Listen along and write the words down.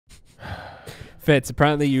Fitz,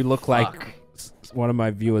 apparently you look like one of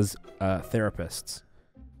my viewers' therapists.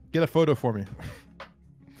 Get a photo for me.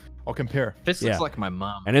 I'll compare. This looks like my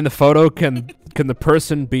mom. And in the photo, can the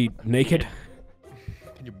person be naked?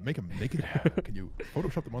 Can you make them naked? Can you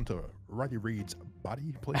Photoshop them onto Reid's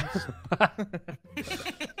body, please?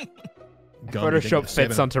 Photoshop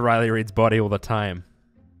Fitz onto Riley Reid's body all the time.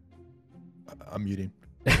 I'm muting.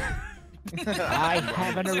 I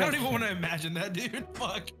have an I don't even want to imagine that, dude.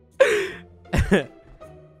 Fuck.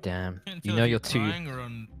 Damn. Can't You tell know if you're too. crying or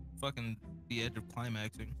on fucking the edge of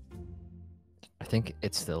climaxing. I think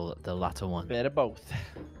it's the latter one. Bit of both.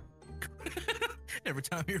 Every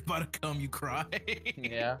time you're about to come, you cry.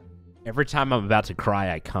 Yeah. Every time I'm about to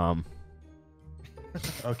cry, I come.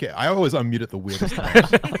 Okay, I always unmute at the weirdest times.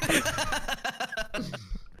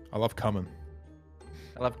 I love cumin.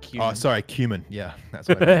 I love cumin. Oh, sorry, cumin. Yeah, that's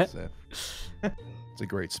what I meant to say. It's a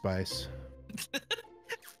great spice.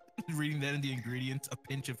 Reading that in the ingredients, a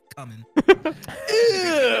pinch of cumin.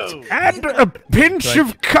 Ew! And a pinch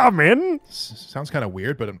of cumin. Sounds kind of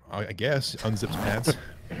weird, but I guess unzips pants.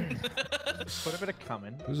 Put a bit of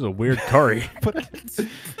cumin. This is a weird curry.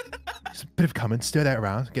 Just a bit of cumin, stir that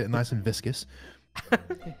around, get it nice and viscous.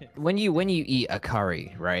 When you eat a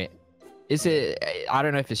curry, right? Is it? I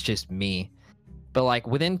don't know if it's just me, but like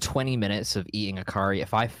within 20 minutes of eating a curry,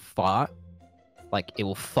 if I fart, like it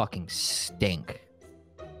will fucking stink.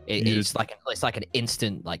 It's like an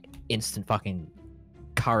instant fucking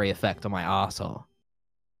curry effect on my arsehole.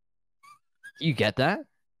 You get that?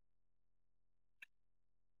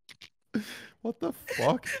 What the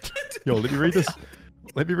fuck? Yo, let me read this.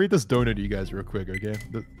 Let me read this donut to you guys real quick, okay?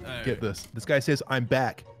 Get this. This guy says, "I'm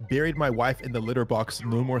back. Buried my wife in the litter box.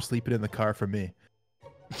 No more sleeping in the car for me."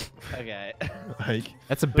 Okay. Like,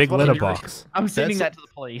 That's a big litter box. I'm sending That's- that to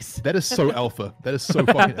the police. that is so alpha. That is so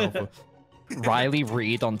fucking alpha. Riley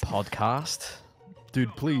Reid on podcast?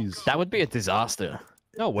 Dude, please. That would be a disaster.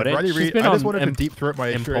 No, would it? Riley She's Reid, been I just on wanted to deep throat my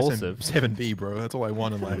impulsive. insurance 7B, bro. That's all I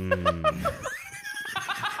want in life.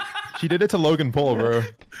 She did it to Logan Paul, bro.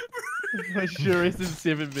 My sure is in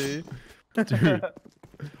 7B. Dude.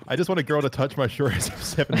 I just want a girl to touch my shorts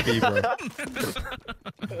 7B, bro.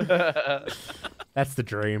 That's the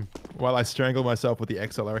dream. While I strangle myself with the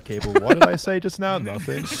XLR cable. What did I say just now?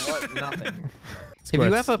 Nothing. What? Nothing. Have you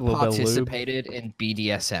Squirts ever a little bit of lube. participated in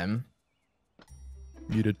BDSM?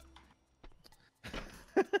 Muted.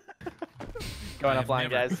 Going I've offline,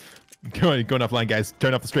 never- guys. Going offline, guys.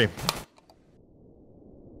 Turn off the stream.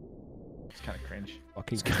 It's kind of cringe.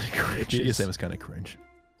 Fucking It's kind of cringe. BDSM is kind of cringe.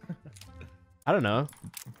 I don't know.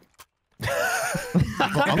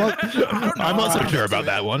 I'm not so sure about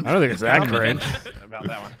that one. I don't think it's that cringe. About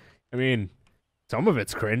that one. I mean, some of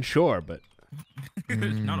it's cringe, sure, but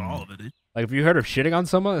Not all of it. Dude. like if you heard of shitting on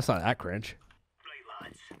someone, it's not that cringe.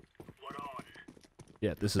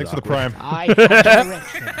 Yeah, this is Thanks for the awkward. prime. I have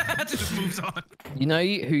direction. That just moves on. You know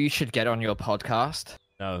who you should get on your podcast?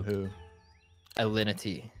 No. Who?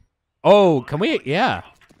 Alinity. Oh, can we? Yeah.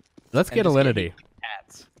 Let's get just Alinity.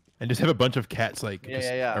 Cats. And just have a bunch of cats like Yeah, just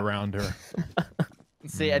yeah, yeah. around her.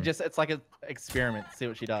 See, it's like an experiment. See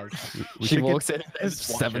what she does. We She should walks get, in, there's Just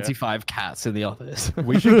watch her. 75 cats in the office.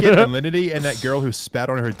 we should get Alinity and that girl who spat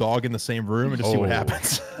on her dog in the same room and just see what Oh.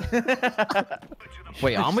 happens.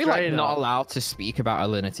 Wait, aren't we like Straight not up. allowed to speak about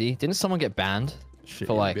Alinity? Didn't someone get banned? Shit,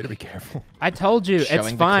 For, you like- better be careful. I told you, Showing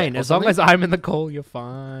it's the fine. clip or As long something? as I'm in the call, you're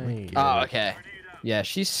fine. Oh, okay. Yeah,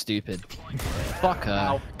 she's stupid. Fuck her.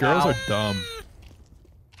 Ow, Girls ow. are dumb.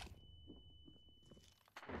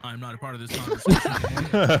 I'm not a part of this conversation.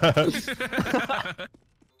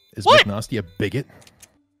 Is Mick Nasty a bigot?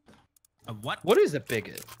 A what? What is a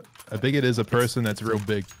bigot? A bigot is a person that's real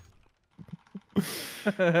big.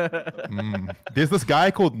 There's this guy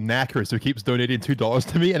called Knackers who keeps donating $2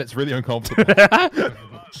 to me, and it's really uncomfortable.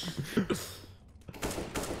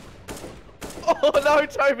 Oh no,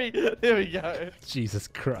 Toby! There we go. Jesus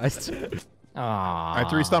Christ. Ah. I have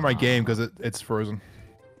to restart my game because it's frozen.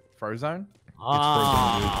 Frozone?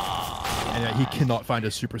 And he cannot find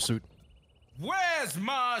his super suit. Where's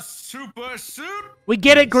my super suit? We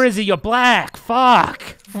get it, Grizzy. You're black.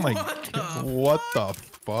 Fuck. Oh my god, what the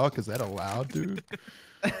fuck? Is that allowed, dude?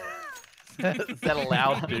 Is that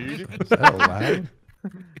allowed, dude? Is that allowed?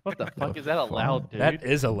 What the fuck is that allowed, dude? That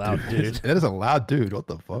is allowed, dude. That is allowed, dude. What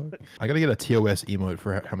the fuck? I gotta get a TOS emote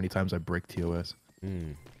for how many times I break TOS.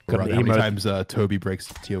 Got Or an how many emote. times Toby breaks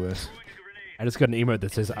TOS. I just got an emote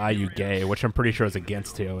that says, "Are you gay?" which I'm pretty sure is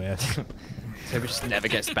against TOS. Toby just never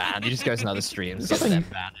gets banned. He just goes in other streams, gets them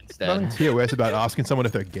banned Nothing instead. TOS about asking someone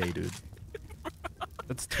if they're gay, dude.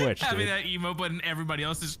 That's Twitch, Having dude. that emo, but in everybody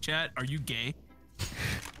else's chat, are you gay?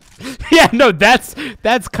 Yeah, no, that's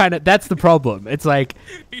the problem. It's like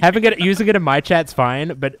using it in my chat's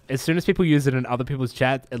fine, but as soon as people use it in other people's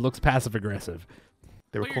chat, it looks passive aggressive.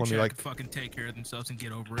 They were Well, your calling me chat like, can fucking take care of themselves and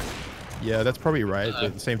get over it. yeah, that's probably right. But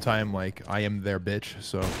at the same time, like, I am their bitch,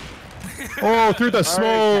 so. Oh, through the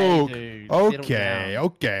smoke. dude, Okay,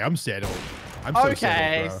 okay, I'm settled. I'm so Okay,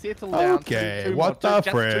 settled, settle bro. down. Okay, Two what more. the Just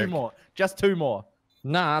frick? 2 more. Just 2 more.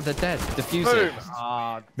 Nah, they're dead. Defuse Boom. it.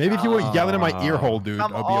 Ah, Maybe if you weren't yelling in my ear hole, dude,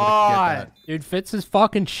 Come I'll be able to on. get that. Dude, Fitz is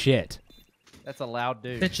fucking shit. that's a loud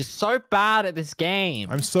dude. Bitch is so bad at this game.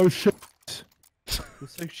 I'm so shit. You're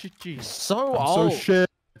so shitty. so I'm old. so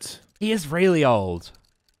shit. He is really old.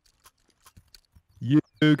 You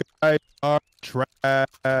guys are trash.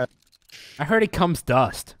 I heard he comes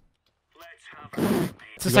dust.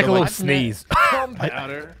 It's just You like a gotta, little like- sneeze.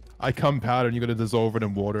 Powder. I come powder and you gotta dissolve it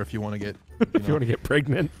in water if you want to get, If you want to get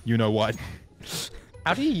pregnant. you know what.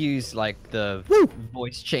 How do you use like the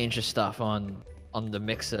voice changer stuff on the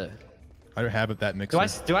mixer? I don't have it that mixer.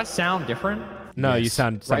 Do I sound different? No, you Yes.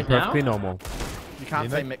 sound Right perfectly now? normal. You can't You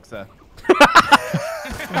say know- mixer.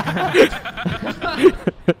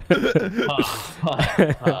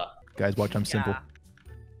 Guys, watch, I'm simple.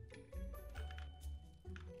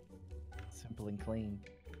 Simple and clean.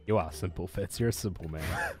 You are simple, Fitz. You're a simple man.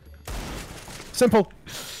 Simple.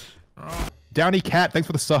 Downy Cat, thanks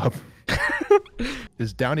for the sub.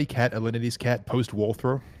 Is Downy Cat Alinity's cat post wall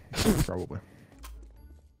throw? Probably.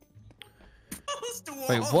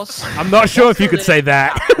 Wait, what's? I'm not sure if you could say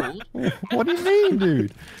that. What do you mean,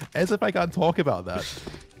 dude? As if I can't talk about that.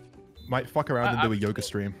 Might fuck around and do a yoga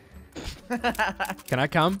stream. Can I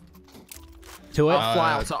come to it? I'll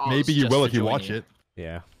fly out to Oz Maybe you just will to if you join watch you. it.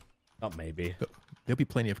 Yeah. Not maybe. There'll be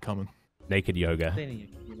plenty of coming. Naked yoga.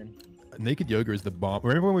 Naked yoga is the bomb.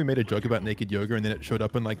 Remember when we made a joke about naked yoga and then it showed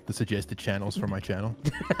up in like the suggested channels for my channel?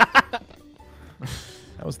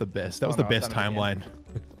 That was the best. That was the no, I've best done it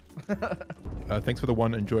timeline. Thanks for the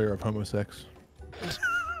one enjoyer of homosex.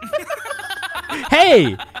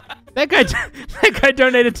 Hey! That guy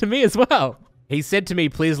donated to me as well. He said to me,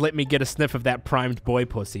 please let me get a sniff of that primed boy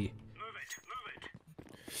pussy.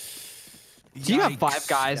 Do you have Yikes. 5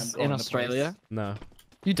 guys I'm going in to Australia? No.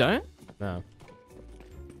 You don't? No.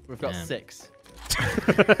 We've got Damn. 6.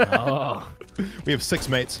 Oh. We have 6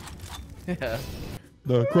 mates. Yeah.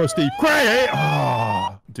 The crusty cray.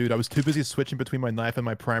 Oh, dude, I was too busy switching between my knife and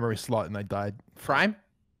my primary slot and I died. Prime?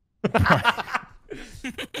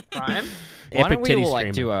 Prime? Why Epic don't we titty all like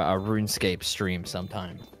stream. do a RuneScape stream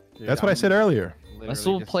sometime? Dude, That's what I said earlier. Let's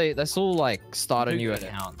all literally play. Let's all like start a Who new did it?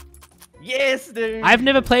 account. just- Yes, dude. I've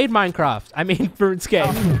never played Minecraft. I mean,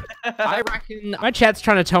 RuneScape. I reckon. My chat's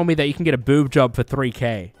trying to tell me that you can get a boob job for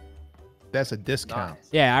 3K. That's a discount. Nice.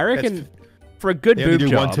 Yeah, I reckon for a good They only boob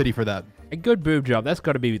do one job, titty for that. a good boob job, that's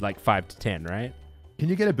got to be like 5 to 10, right? Can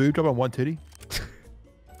you get a boob job on one titty?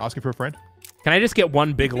 Asking for a friend? Can I just get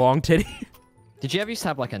one big long titty? Did you ever used to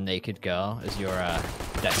have like a naked girl as your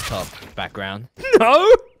desktop background?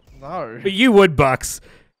 No. No. But you would, Bucks.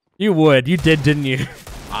 You would. You did, didn't you?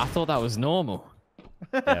 I thought that was normal.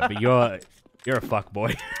 Yeah, but you're a fuck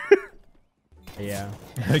boy. Yeah.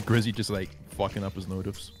 Grizzy just like fucking up his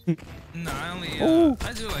motives. No, I only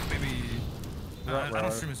I do like maybe I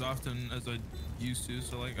don't stream as often as I used to,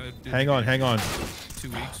 so like I did Hang on, hang on. 2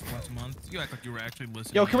 weeks, once a month. You act like you were actually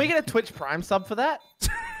listening. Yo, can we get a Twitch Prime sub for that?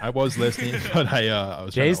 I was listening, but I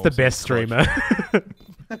was. trying Jay's to the also best clutch.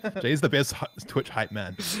 streamer. Jay's the best Twitch hype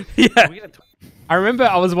man. Yeah. Can we get a I remember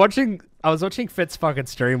I was watching Fitz fucking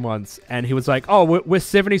stream once, and he was like, "Oh, we're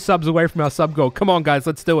 70 subs away from our sub goal. Come on, guys,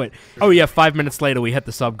 let's do it." Oh yeah, 5 minutes later we hit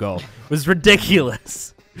the sub goal. It was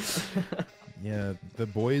ridiculous. Yeah, the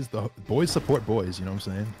boys support boys. You know what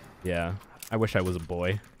I'm saying? Yeah, I wish I was a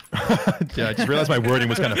boy. Yeah, I just realized my wording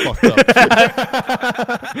was kind of fucked up.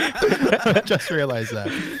 Just realized that.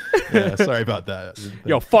 Yeah, sorry about that.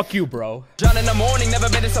 Yo, fuck you, bro. John in the morning, never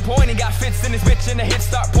been disappointed. Got Fitz in this bitch and the hits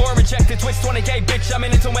start pouring. Rejected Twitch 20K bitch. I'm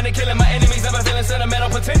in it to win it, killing my enemies. Never feeling sentimental,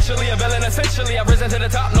 potentially a villain. Essentially, I've risen to the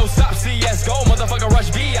top, no stop. CS go, motherfucker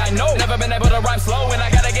rush B. I know. Never been able to rhyme slow, and I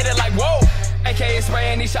gotta get it like whoa. AKA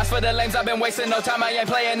spraying these shots for the lames. I've been wasting no time. I ain't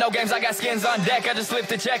playing no games. I got skins on deck. I just flipped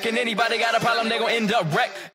the check, and anybody got a problem, they gon' end up wrecked.